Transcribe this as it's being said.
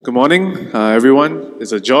Good morning, everyone.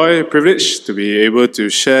 It's a joy, a privilege to be able to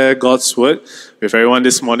share God's word with everyone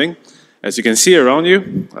this morning. As you can see around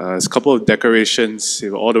you, there's a couple of decorations.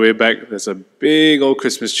 All the way back, there's a big old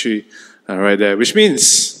Christmas tree right there, which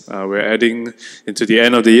means we're adding into the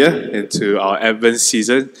end of the year, into our Advent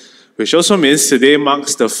season, which also means today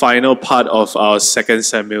marks the final part of our 2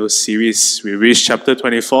 Samuel series. We reached chapter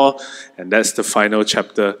 24, and that's the final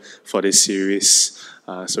chapter for this series.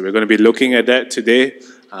 So we're going to be looking at that today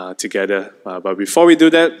together. But before we do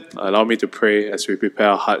that, allow me to pray as we prepare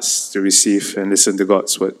our hearts to receive and listen to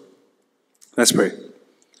God's word. Let's pray.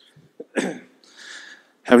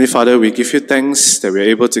 Heavenly Father, we give you thanks that we're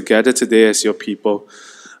able to gather today as your people.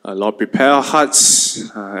 Lord, prepare our hearts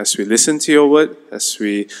as we listen to your word, as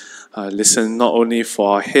we listen not only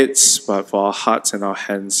for our heads, but for our hearts and our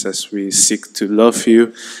hands as we seek to love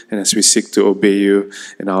you and as we seek to obey you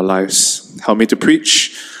in our lives. Help me to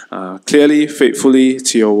preach clearly, faithfully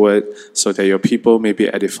to your word so that your people may be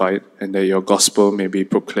edified and that your gospel may be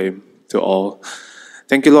proclaimed to all.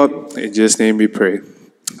 Thank you, Lord. In Jesus' name we pray.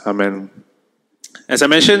 Amen. As I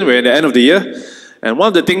mentioned, we're at the end of the year. And one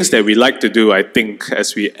of the things that we like to do, I think,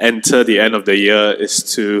 as we enter the end of the year is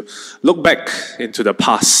to look back into the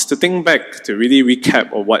past, to think back, to really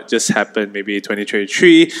recap of what just happened, maybe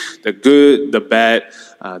 2023, the good, the bad,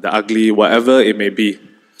 the ugly, whatever it may be.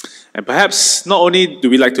 And perhaps not only do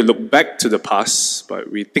we like to look back to the past, but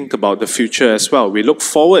we think about the future as well. We look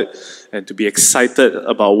forward and to be excited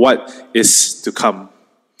about what is to come.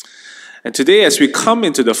 And today, as we come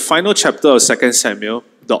into the final chapter of 2 Samuel,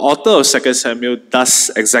 the author of 2 Samuel does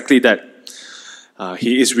exactly that.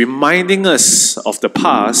 He is reminding us of the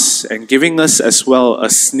past and giving us as well a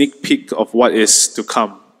sneak peek of what is to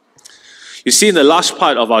come. You see, in the last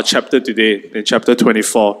part of our chapter today, in chapter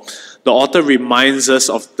 24, the author reminds us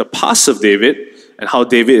of the past of David and how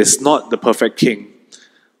David is not the perfect king.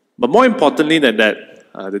 But more importantly than that,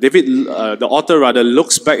 the author rather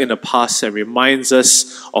looks back in the past and reminds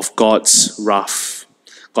us of God's wrath,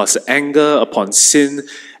 God's anger upon sin,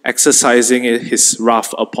 exercising his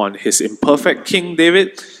wrath upon his imperfect king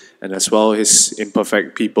David and as well his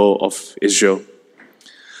imperfect people of Israel.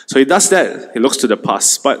 So he does that, he looks to the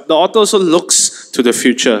past, but the author also looks to the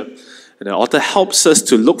future. And the author helps us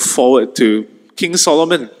to look forward to King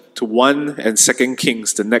Solomon, to 1 and 2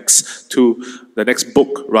 Kings, the next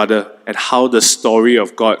book rather, and how the story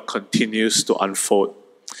of God continues to unfold.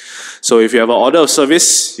 So if you have an order of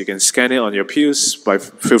service, you can scan it on your pews, but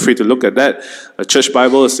feel free to look at that. A church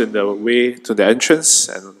Bible is in the way to the entrance,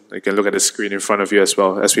 and you can look at the screen in front of you as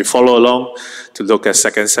well, as we follow along to look at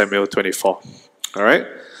 2 Samuel 24. All right?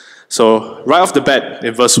 So right off the bat,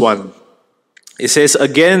 in verse 1, it says,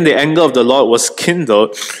 "Again the anger of the Lord was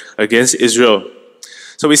kindled against Israel."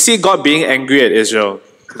 So we see God being angry at Israel.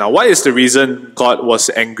 Now, what is the reason God was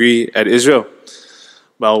angry at Israel?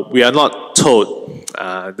 Well, we are not told.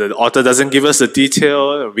 The author doesn't give us the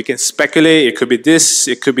detail. We can speculate. It could be this,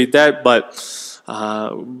 it could be that, but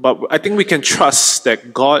I think we can trust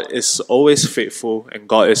that God is always faithful and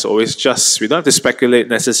God is always just. We don't have to speculate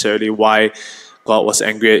necessarily why God was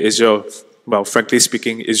angry at Israel. Well, frankly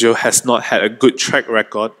speaking, Israel has not had a good track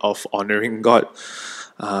record of honoring God.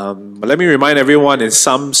 But let me remind everyone in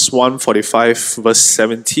Psalms 145 verse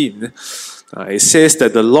 17, it says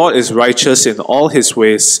that the Lord is righteous in all his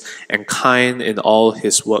ways and kind in all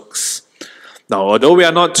his works. Now, although we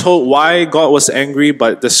are not told why God was angry,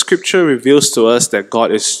 but the scripture reveals to us that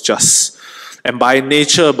God is just. And by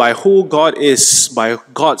nature, by who God is, by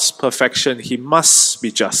God's perfection, he must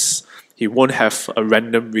be just. He won't have a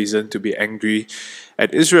random reason to be angry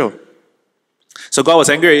at Israel. So God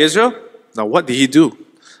was angry at Israel. Now what did he do?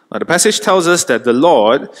 The passage tells us that the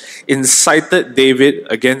Lord incited David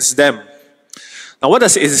against them. Now what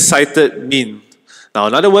does incited mean? Now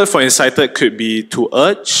another word for incited could be to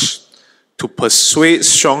urge, to persuade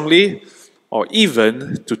strongly, or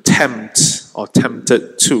even to tempt or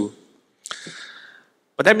tempted to.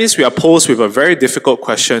 But that means we are posed with a very difficult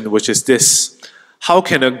question, which is this: how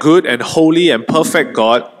can a good and holy and perfect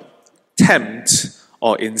God tempt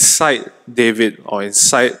or incite David or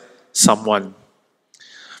incite someone?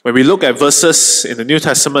 When we look at verses in the New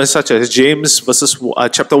Testament, such as James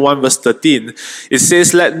chapter 1 verse 13, it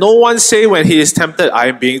says, "Let no one say when he is tempted, I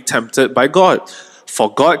am being tempted by God.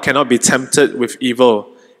 For God cannot be tempted with evil,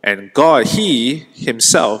 and God, he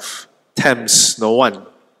himself, tempts no one."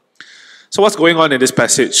 So what's going on in this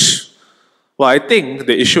passage? Well, I think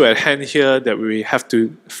the issue at hand here that we have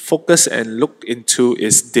to focus and look into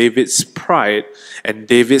is David's pride and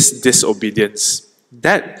David's disobedience.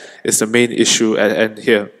 That is the main issue at hand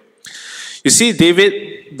here. You see,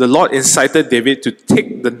 the Lord incited David to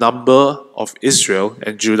take the number of Israel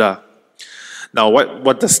and Judah. Now,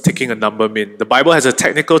 what does taking a number mean? The Bible has a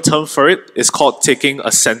technical term for it. It's called taking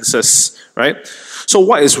a census, right? So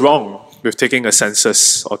what is wrong with taking a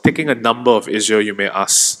census or taking a number of Israel, you may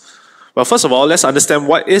ask? Well, first of all, let's understand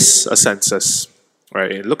what is a census.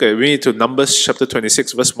 Right? We need to Numbers chapter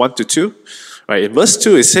 26, verse 1 to 2. Right? In verse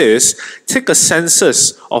 2, it says, take a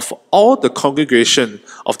census of all the congregation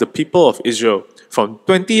of the people of Israel, from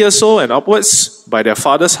 20 years old and upwards, by their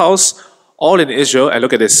father's house, all in Israel, and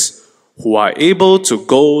look at this, who are able to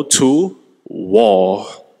go to war.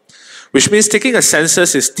 Which means taking a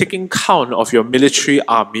census is taking count of your military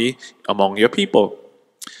army among your people.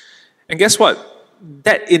 And guess what?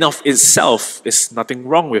 That in of itself is nothing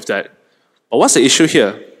wrong with that. But what's the issue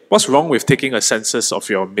here? What's wrong with taking a census of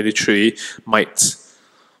your military might?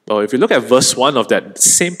 Well, if you look at verse 1 of that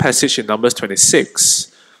same passage in Numbers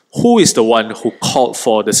 26, who is the one who called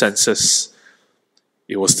for the census?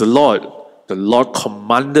 It was the Lord. The Lord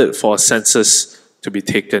commanded for a census to be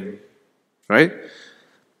taken. Right?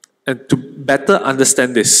 And to better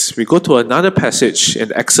understand this, we go to another passage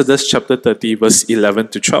in Exodus chapter 30, verse 11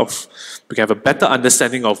 to 12. We can have a better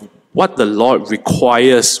understanding of what the Lord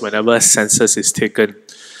requires whenever a census is taken.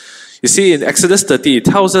 You see, in Exodus 30, it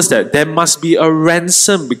tells us that there must be a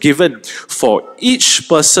ransom given for each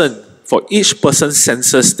person's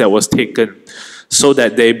census that was taken, so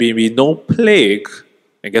that there may be no plague.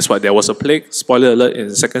 And guess what? There was a plague, spoiler alert,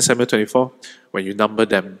 in 2 Samuel 24, when you number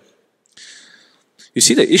them. You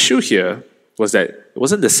see, the issue here was that it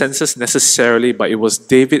wasn't the census necessarily, but it was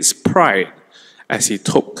David's pride as he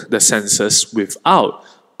took the census without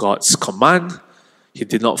God's command. He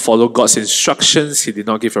did not follow God's instructions. He did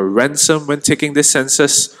not give a ransom when taking this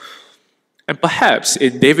census. And perhaps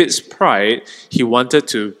in David's pride, he wanted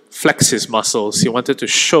to flex his muscles. He wanted to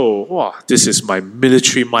show, wow, this is my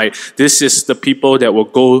military might. This is the people that will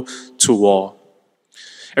go to war.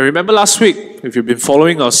 And remember last week, if you've been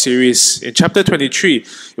following our series, in chapter 23,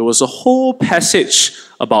 it was a whole passage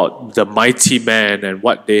about the mighty men and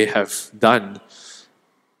what they have done.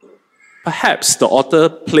 Perhaps the author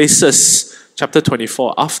places chapter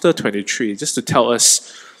 24 after 23, just to tell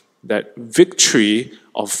us that victory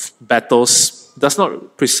of battles does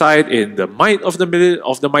not preside in the might of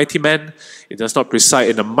the mighty men. It does not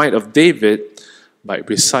preside in the might of David, but it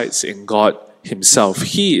resides in God himself.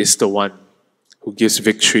 He is the one who gives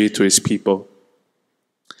victory to his people.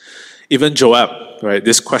 Even Joab, right,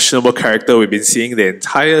 this questionable character we've been seeing the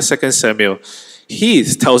entire 2 Samuel, he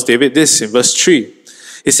tells David this in verse 3.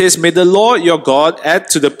 He says, may the Lord your God add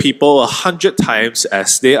to the people 100 times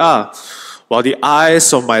as they are, while the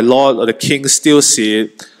eyes of my Lord or the king still see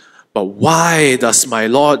it. But why does my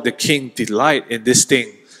Lord the king delight in this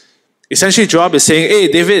thing? Essentially, Joab is saying,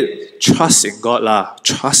 hey, David, trust in God lah.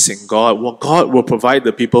 Trust in God. Well, God will provide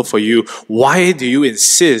the people for you. Why do you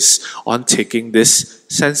insist on taking this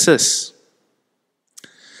census?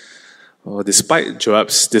 Well, despite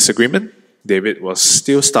Joab's disagreement, David was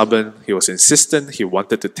still stubborn. He was insistent. He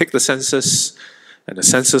wanted to take the census, and the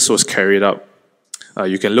census was carried out.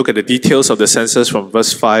 You can look at the details of the census from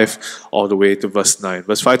verse 5 all the way to verse 9.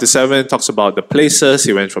 Verse 5 to 7 talks about the places.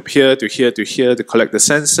 He went from here to here to here to collect the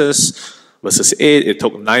census. Verses 8, it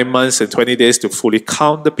took 9 months and 20 days to fully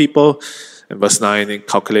count the people. And verse 9, it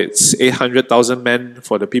calculates 800,000 men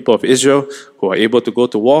for the people of Israel who are able to go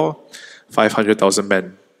to war, 500,000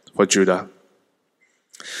 men for Judah.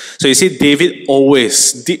 So you see, David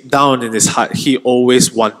always, deep down in his heart, he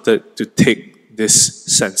always wanted to take this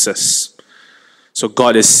census. So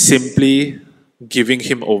God is simply giving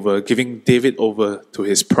David over to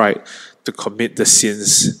his pride to commit the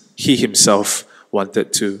sins he himself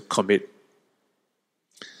wanted to commit.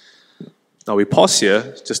 Now we pause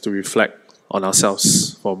here just to reflect on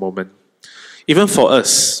ourselves for a moment. Even for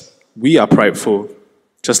us, we are prideful,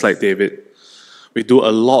 just like David. We do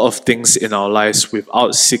a lot of things in our lives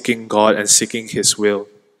without seeking God and seeking His will.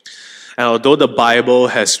 And although the Bible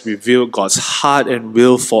has revealed God's heart and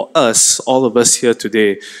will for us, all of us here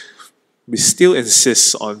today, we still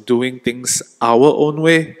insist on doing things our own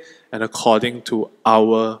way and according to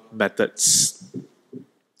our methods.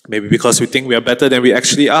 Maybe because we think we are better than we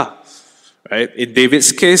actually are. Right? In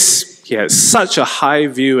David's case, he had such a high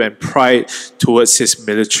view and pride towards his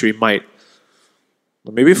military might.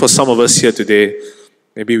 Maybe for some of us here today,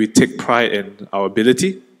 maybe we take pride in our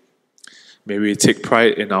ability. Maybe we take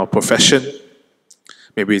pride in our profession.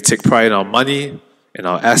 Maybe we take pride in our money, in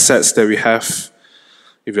our assets that we have.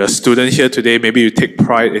 If you're a student here today, maybe you take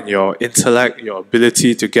pride in your intellect, your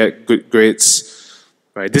ability to get good grades.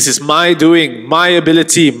 Right? This is my doing, my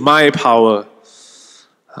ability, my power.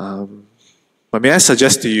 But may I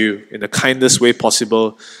suggest to you, in the kindest way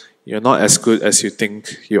possible, you're not as good as you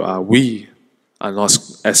think you are. We are not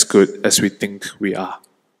as good as we think we are.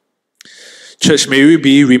 Church, may we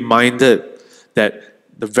be reminded that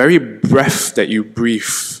the very breath that you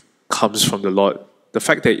breathe comes from the Lord. The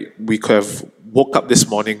fact that we could have woke up this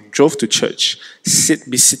morning, drove to church,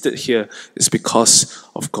 be seated here is because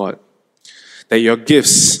of God. That your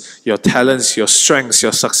gifts, your talents, your strengths,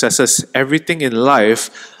 your successes, everything in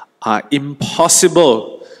life are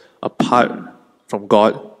impossible apart from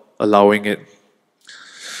God allowing it.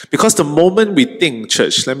 Because the moment we think,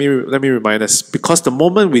 church, let me remind us, because the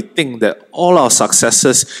moment we think that all our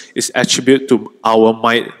successes is attributed to our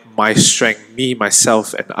might, my strength, me,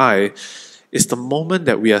 myself, and I, is the moment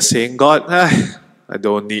that we are saying, God, I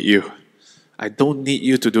don't need you. I don't need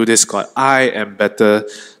you to do this, God. I am better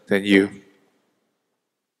than you.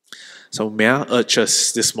 So may I urge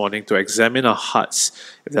us this morning to examine our hearts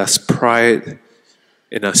if there's pride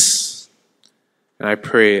in us. And I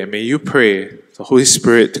pray, and may you pray, the Holy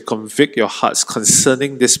Spirit to convict your hearts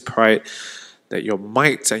concerning this pride, that your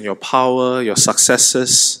might and your power, your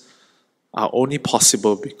successes are only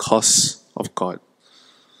possible because of God.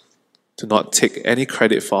 To not take any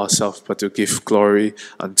credit for ourselves, but to give glory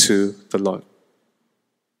unto the Lord.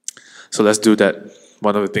 So let's do that.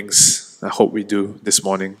 One of the things I hope we do this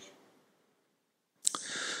morning.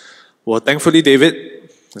 Well, thankfully, David,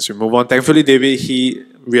 as we move on, thankfully, David, he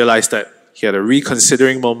realized that he had a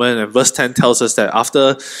reconsidering moment. And verse 10 tells us that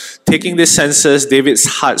after taking this census, David's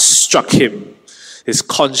heart struck him. His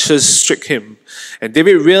conscience struck him. And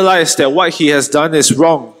David realized that what he has done is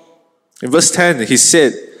wrong. In verse 10, he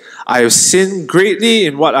said, I have sinned greatly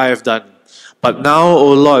in what I have done. But now,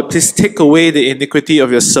 O Lord, please take away the iniquity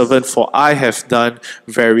of your servant, for I have done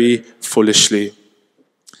very foolishly.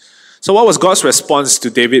 So what was God's response to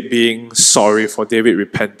David being sorry, for David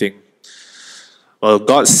repenting? Well,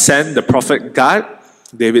 God sent the prophet Gad,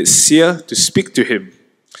 David's seer, to speak to him.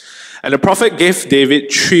 And the prophet gave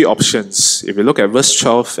David three options. If you look at verse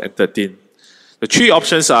 12 and 13. The three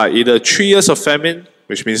options are either 3 years of famine,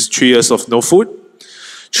 which means 3 years of no food,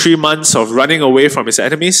 3 months of running away from his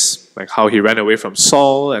enemies, like how he ran away from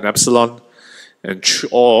Saul and Absalom,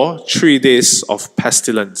 or 3 days of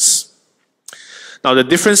pestilence. Now, the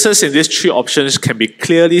differences in these three options can be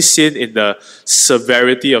clearly seen in the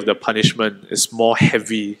severity of the punishment. It's more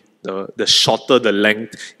heavy, the shorter the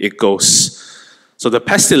length it goes. So the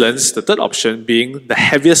pestilence, the third option, being the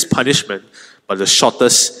heaviest punishment, but the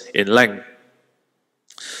shortest in length.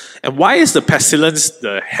 And why is the pestilence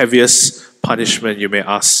the heaviest punishment, you may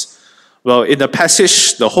ask? Well, in the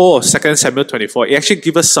passage, the whole of 2 Samuel 24, it actually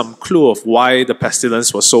gives us some clue of why the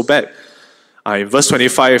pestilence was so bad. In verse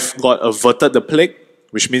 25, God averted the plague,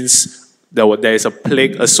 which means there is a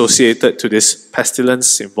plague associated to this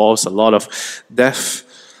pestilence, involves a lot of death.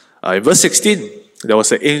 In verse 16, there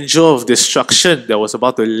was an angel of destruction that was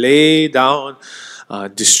about to lay down,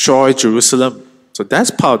 destroy Jerusalem. So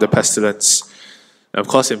that's part of the pestilence. And of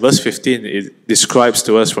course, in verse 15, it describes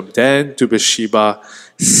to us from Dan to Beersheba,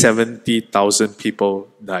 70,000 people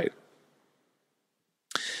died.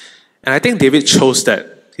 And I think David chose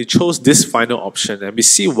that. He chose this final option, and we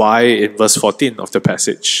see why in verse 14 of the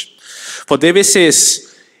passage. For David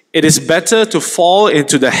says, it is better to fall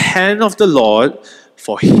into the hand of the Lord,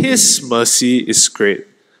 for his mercy is great.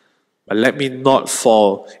 But let me not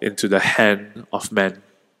fall into the hand of man.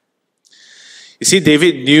 You see,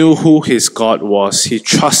 David knew who his God was. He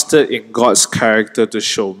trusted in God's character to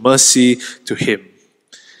show mercy to him.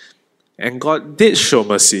 And God did show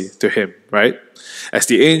mercy to him, right? As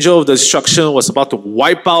the angel of destruction was about to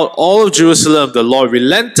wipe out all of Jerusalem, the Lord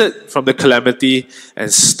relented from the calamity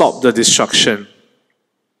and stopped the destruction.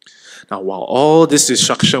 Now, while all this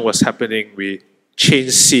destruction was happening, we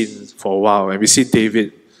changed scene for a while, and we see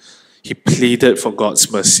David, he pleaded for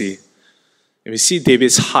God's mercy. And we see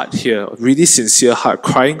David's heart here, a really sincere heart,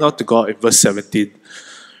 crying out to God in verse 17.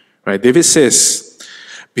 Right? David says,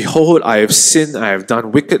 behold, I have sinned, I have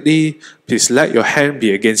done wickedly. Please let your hand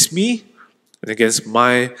be against me and against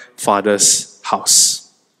my father's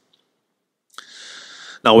house.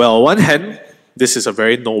 Now, well, on one hand, this is a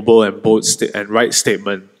very noble and bold and right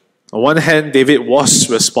statement. On one hand, David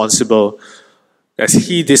was responsible as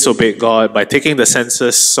he disobeyed God by taking the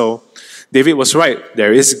census. So David was right.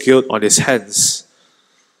 There is guilt on his hands.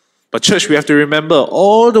 But church, we have to remember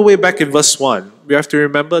all the way back in verse 1, we have to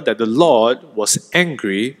remember that the Lord was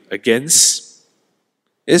angry against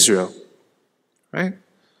Israel. Right?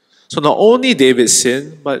 So not only David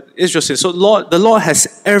sinned, but Israel sinned. So the Lord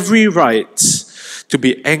has every right to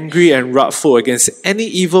be angry and wrathful against any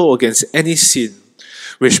evil, against any sin.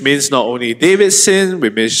 which means not only David's sin,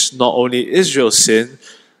 which means not only Israel's sin,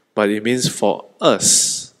 but it means for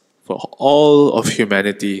us, for all of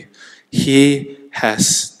humanity, he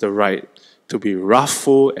has the right to be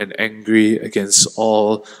wrathful and angry against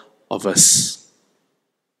all of us.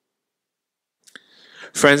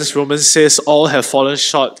 Friends, Romans says all have fallen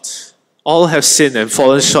short, all have sinned and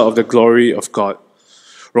fallen short of the glory of God.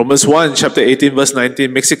 Romans 1, chapter 18, verse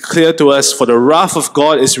 19 makes it clear to us, for the wrath of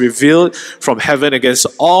God is revealed from heaven against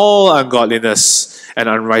all ungodliness and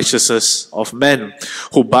unrighteousness of men,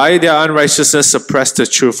 who by their unrighteousness suppress the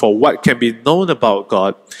truth, for what can be known about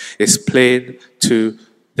God is plain to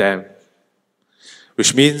them.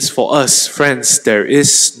 Which means for us, friends, there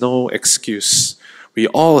is no excuse. We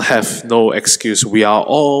all have no excuse. We are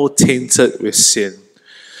all tainted with sin.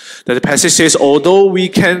 That the passage says, although we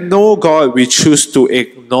can know God, we choose to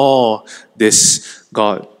ignore this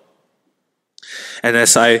God. And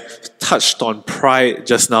as I touched on pride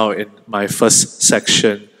just now in my first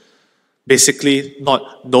section, basically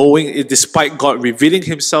not knowing it despite God revealing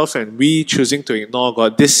himself and we choosing to ignore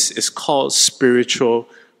God, this is called spiritual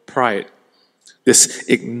pride. This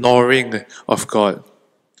ignoring of God.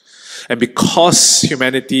 And because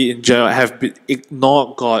humanity in general have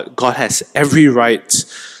ignored God, God has every right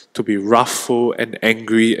to be wrathful and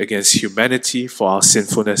angry against humanity for our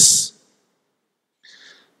sinfulness.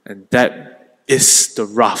 And that is the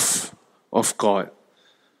wrath of God.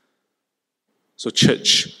 So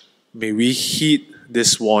church, may we heed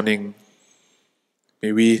this warning.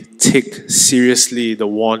 May we take seriously the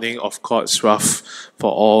warning of God's wrath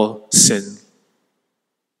for all sin.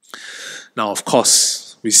 Now, of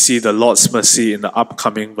course, we see the Lord's mercy in the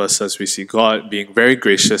upcoming verses. We see God being very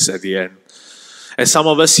gracious at the end. And some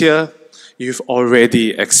of us here, you've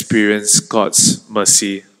already experienced God's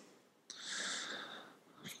mercy.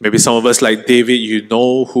 Maybe some of us, like David, you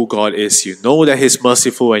know who God is. You know that He's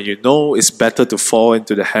merciful, and you know it's better to fall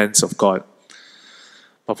into the hands of God.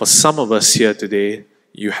 But for some of us here today,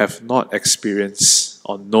 you have not experienced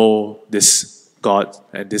or know this God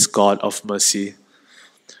and this God of mercy.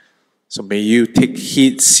 So may you take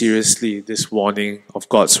heed seriously this warning of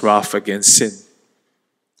God's wrath against sin.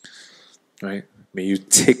 Right? May you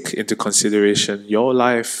take into consideration your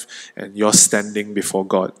life and your standing before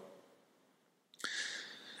God.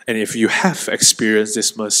 And if you have experienced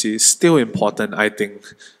this mercy, it's still important, I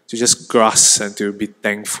think, to just grasp and to be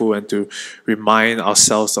thankful and to remind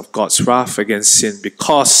ourselves of God's wrath against sin,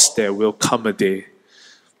 because there will come a day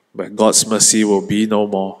when God's mercy will be no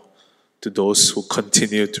more to those who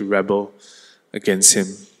continue to rebel against Him.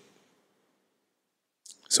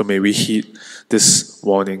 So may we heed this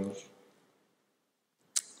warning.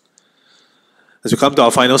 As we come to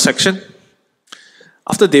our final section,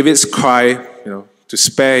 after David's cry, to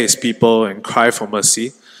spare his people and cry for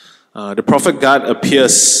mercy, the prophet Gad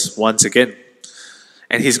appears once again.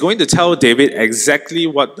 And he's going to tell David exactly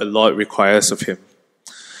what the Lord requires of him.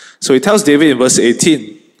 So he tells David in verse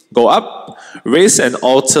 18, "Go up, raise an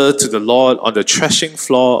altar to the Lord on the threshing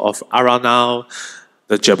floor of Araunah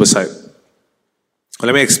the Jebusite."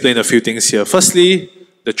 Let me explain a few things here. Firstly,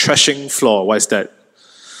 the threshing floor. What is that?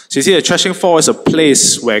 So you see, a threshing floor is a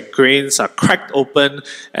place where grains are cracked open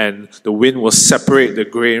and the wind will separate the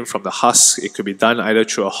grain from the husk. It could be done either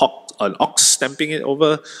through an ox stamping it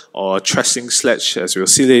over, or a threshing sledge, as we'll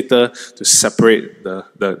see later, to separate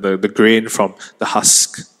the grain from the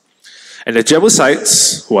husk. And the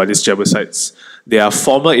Jebusites, who are these Jebusites? They are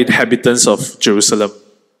former inhabitants of Jerusalem.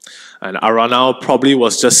 And Araunah probably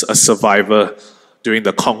was just a survivor during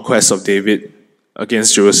the conquest of David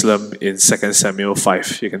against Jerusalem in 2 Samuel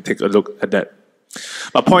 5. You can take a look at that.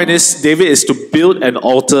 My point is, David is to build an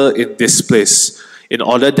altar in this place in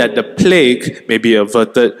order that the plague may be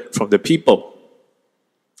averted from the people.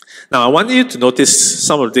 Now, I want you to notice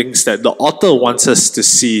some of the things that the author wants us to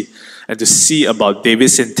see, and to see about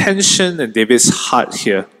David's intention and David's heart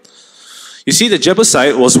here. You see, the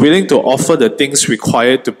Jebusite was willing to offer the things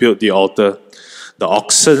required to build the altar: the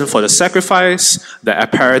oxen for the sacrifice, the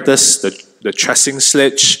apparatus, the threshing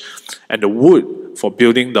sledge, and the wood for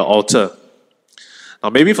building the altar. Now,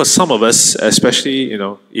 maybe for some of us, especially,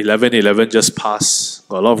 11/11 just passed,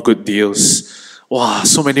 got a lot of good deals. Wow,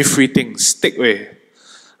 so many free things. Take away.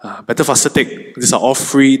 Better faster take. These are all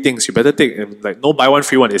free things. You better take. Like, no buy one,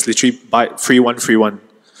 free one. It's literally buy free one, free one.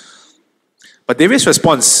 But David's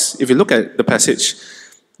response, if you look at the passage,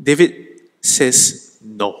 David says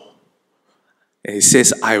no. And he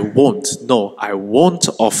says, I won't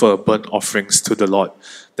offer burnt offerings to the Lord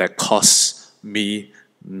that cost me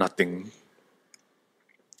nothing.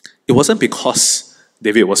 It wasn't because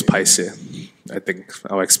David was paiseh. I think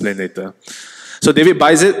I'll explain later. So David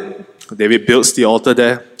buys it, David builds the altar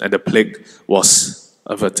there, and the plague was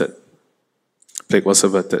averted. Plague was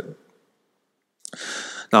averted.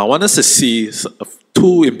 Now, I want us to see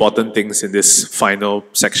two important things in this final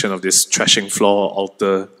section of this threshing floor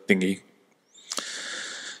altar thingy.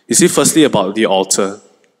 You see, firstly, about the altar.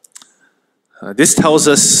 This tells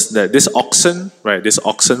us that this oxen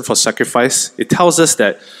for sacrifice, it tells us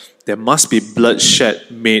that there must be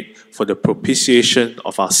bloodshed made for the propitiation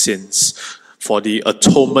of our sins, for the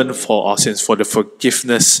atonement for our sins, for the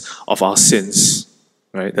forgiveness of our sins.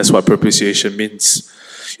 Right? That's what propitiation means.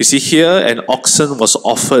 You see, here an oxen was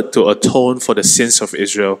offered to atone for the sins of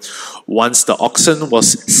Israel. Once the oxen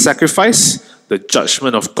was sacrificed, the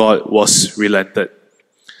judgment of God was relented.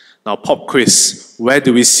 Now, pop quiz. Where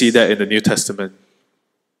do we see that in the New Testament?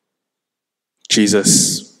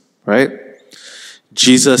 Jesus, right?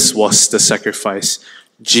 Jesus was the sacrifice.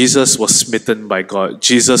 Jesus was smitten by God.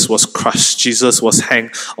 Jesus was crushed. Jesus was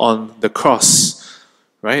hanged on the cross,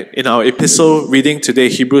 right? In our epistle reading today,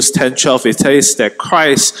 Hebrews 10:12, it says that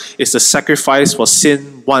Christ is the sacrifice for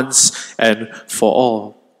sin once and for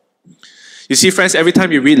all. You see, friends, every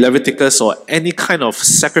time you read Leviticus or any kind of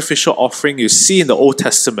sacrificial offering you see in the Old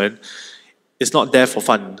Testament, it's not there for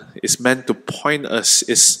fun. It's meant to point us,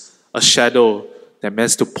 it's a shadow that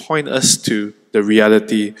meant to point us to the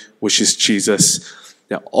reality, which is Jesus.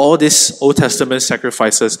 That all these Old Testament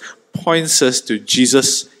sacrifices points us to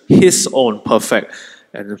Jesus, his own perfect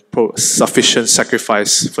and sufficient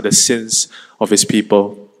sacrifice for the sins of his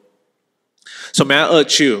people. So may I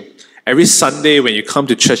urge you, every Sunday when you come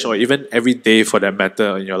to church, or even every day for that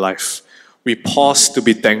matter in your life, we pause to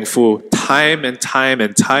be thankful time and time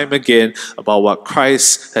and time again about what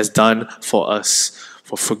Christ has done for us,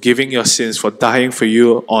 for forgiving your sins, for dying for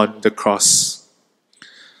you on the cross.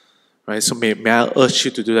 Right? So may I urge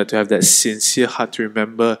you to do that, to have that sincere heart to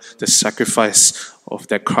remember the sacrifice of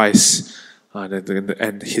that Christ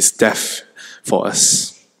and his death for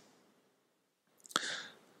us.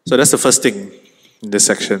 So that's the first thing in this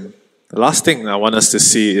section. The last thing I want us to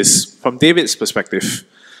see is from David's perspective.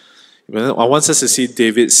 I want us to see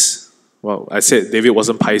David's, well, I said David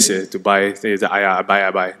wasn't paise to buy,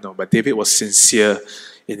 I buy. No, but David was sincere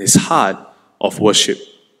in his heart of worship.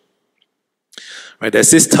 Right,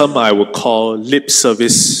 there's this term I would call lip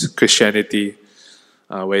service Christianity,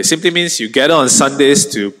 where it simply means you gather on Sundays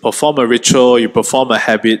to perform a ritual, you perform a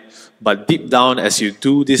habit, but deep down as you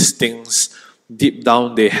do these things, deep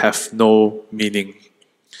down they have no meaning.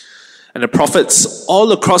 And the prophets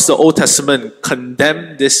all across the Old Testament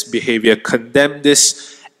condemn this behavior, condemn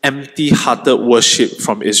this empty-hearted worship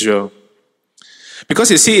from Israel.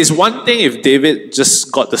 Because you see, it's one thing if David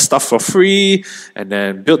just got the stuff for free and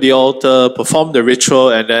then built the altar, performed the ritual,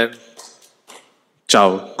 and then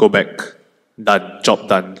ciao, go back. Done, job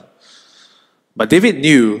done. But David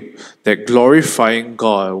knew that glorifying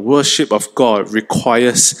God, worship of God,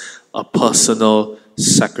 requires a personal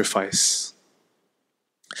sacrifice.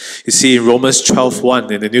 You see, in Romans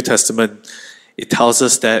 12:1 in the New Testament, it tells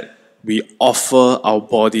us that we offer our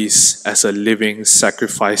bodies as a living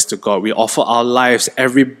sacrifice to God. We offer our lives,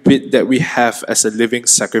 every bit that we have, as a living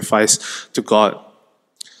sacrifice to God.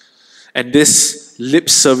 And this lip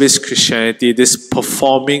service Christianity, this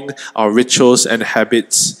performing our rituals and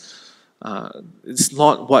habits, it's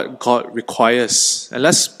not what God requires. And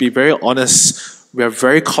let's be very honest, we are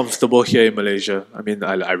very comfortable here in Malaysia. I mean,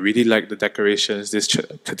 I really like the decorations. This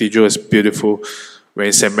cathedral is beautiful. We're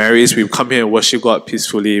in St. Mary's. We come here and worship God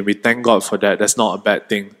peacefully. We thank God for that. That's not a bad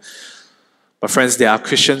thing. But friends, there are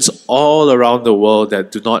Christians all around the world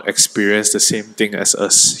that do not experience the same thing as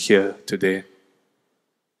us here today.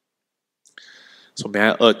 So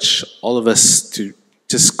may I urge all of us to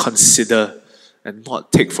just consider and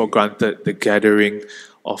not take for granted the gathering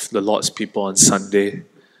of the Lord's people on Sunday,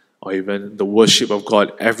 or even the worship of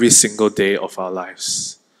God every single day of our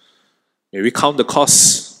lives. May we count the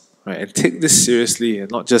costs, right, and take this seriously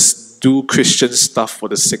and not just do Christian stuff for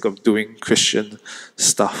the sake of doing Christian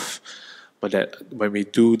stuff, but that when we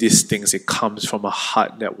do these things, it comes from a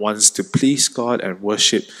heart that wants to please God and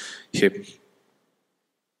worship Him.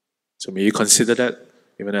 So may you consider that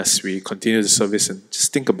even as we continue the service, and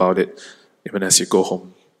just think about it even as you go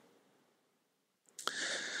home.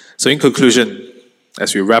 So in conclusion,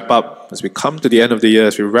 as we wrap up, as we come to the end of the year,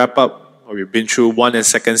 as we wrap up, or we've been through 1 and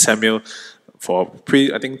 2 Samuel for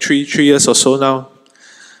I think three years or so now.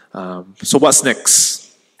 So what's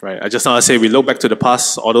next? Right? I just now say we look back to the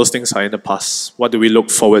past. All those things are in the past. What do we look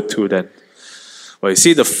forward to then? Well, you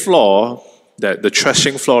see, the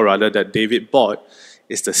threshing floor rather, that David bought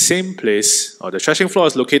is the same place, or the threshing floor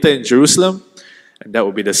is located in Jerusalem, and that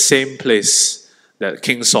will be the same place that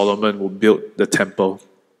King Solomon will build the temple.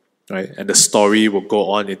 right? And the story will go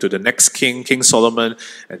on into the next king, King Solomon,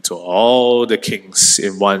 and to all the kings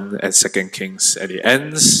in 1 and 2 Kings. And it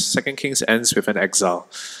ends, 2 Kings ends with an exile.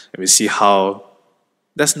 And we see how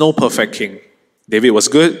there's no perfect king. David was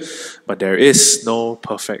good, but there is no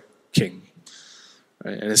perfect king.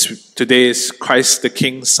 Right? And today is Christ the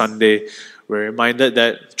King Sunday. We're reminded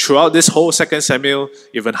that throughout this whole 2 Samuel,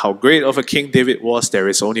 even how great of a king David was, there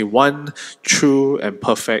is only one true and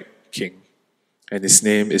perfect king. And his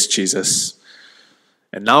name is Jesus.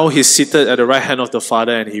 And now he's seated at the right hand of the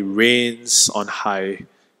Father and he reigns on high.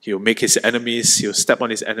 He'll make his enemies, he'll step on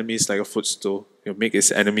his enemies like a footstool. He'll make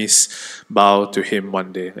his enemies bow to him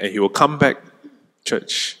one day. And he will come back,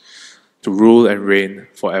 church, to rule and reign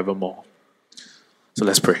forevermore. So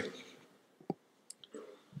let's pray.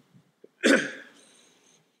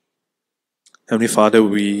 Heavenly Father,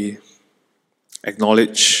 we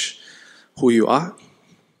acknowledge who you are.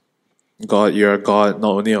 God, you're a God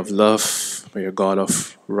not only of love, but you're a God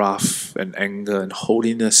of wrath and anger and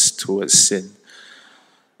holiness towards sin.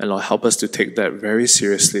 And Lord, help us to take that very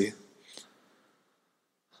seriously.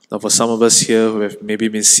 Lord, for some of us here who have maybe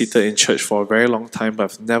been seated in church for a very long time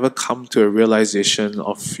but have never come to a realization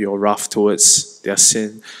of your wrath towards their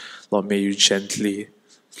sin, Lord, may you gently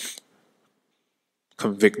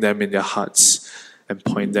convict them in their hearts and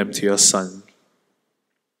point them to your Son.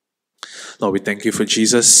 Lord, we thank you for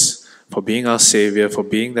Jesus, for being our Savior, for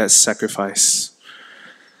being that sacrifice.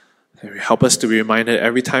 And help us to be reminded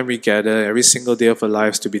every time we gather, every single day of our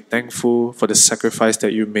lives, to be thankful for the sacrifice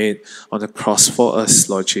that you made on the cross for us,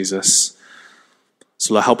 Lord Jesus.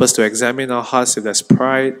 So Lord, help us to examine our hearts if there's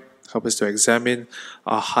pride. Help us to examine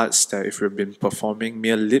our hearts that if we've been performing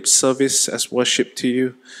mere lip service as worship to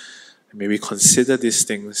you. And may we consider these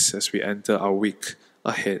things as we enter our week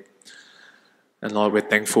ahead. And Lord, we're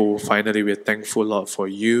thankful, Lord, for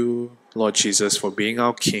you, Lord Jesus, for being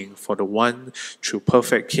our King, for the one true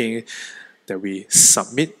perfect King that we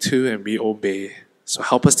submit to and we obey. So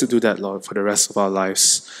help us to do that, Lord, for the rest of our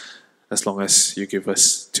lives, as long as you give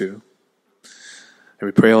us to. And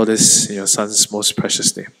we pray all this in your Son's most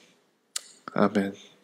precious name. Amen.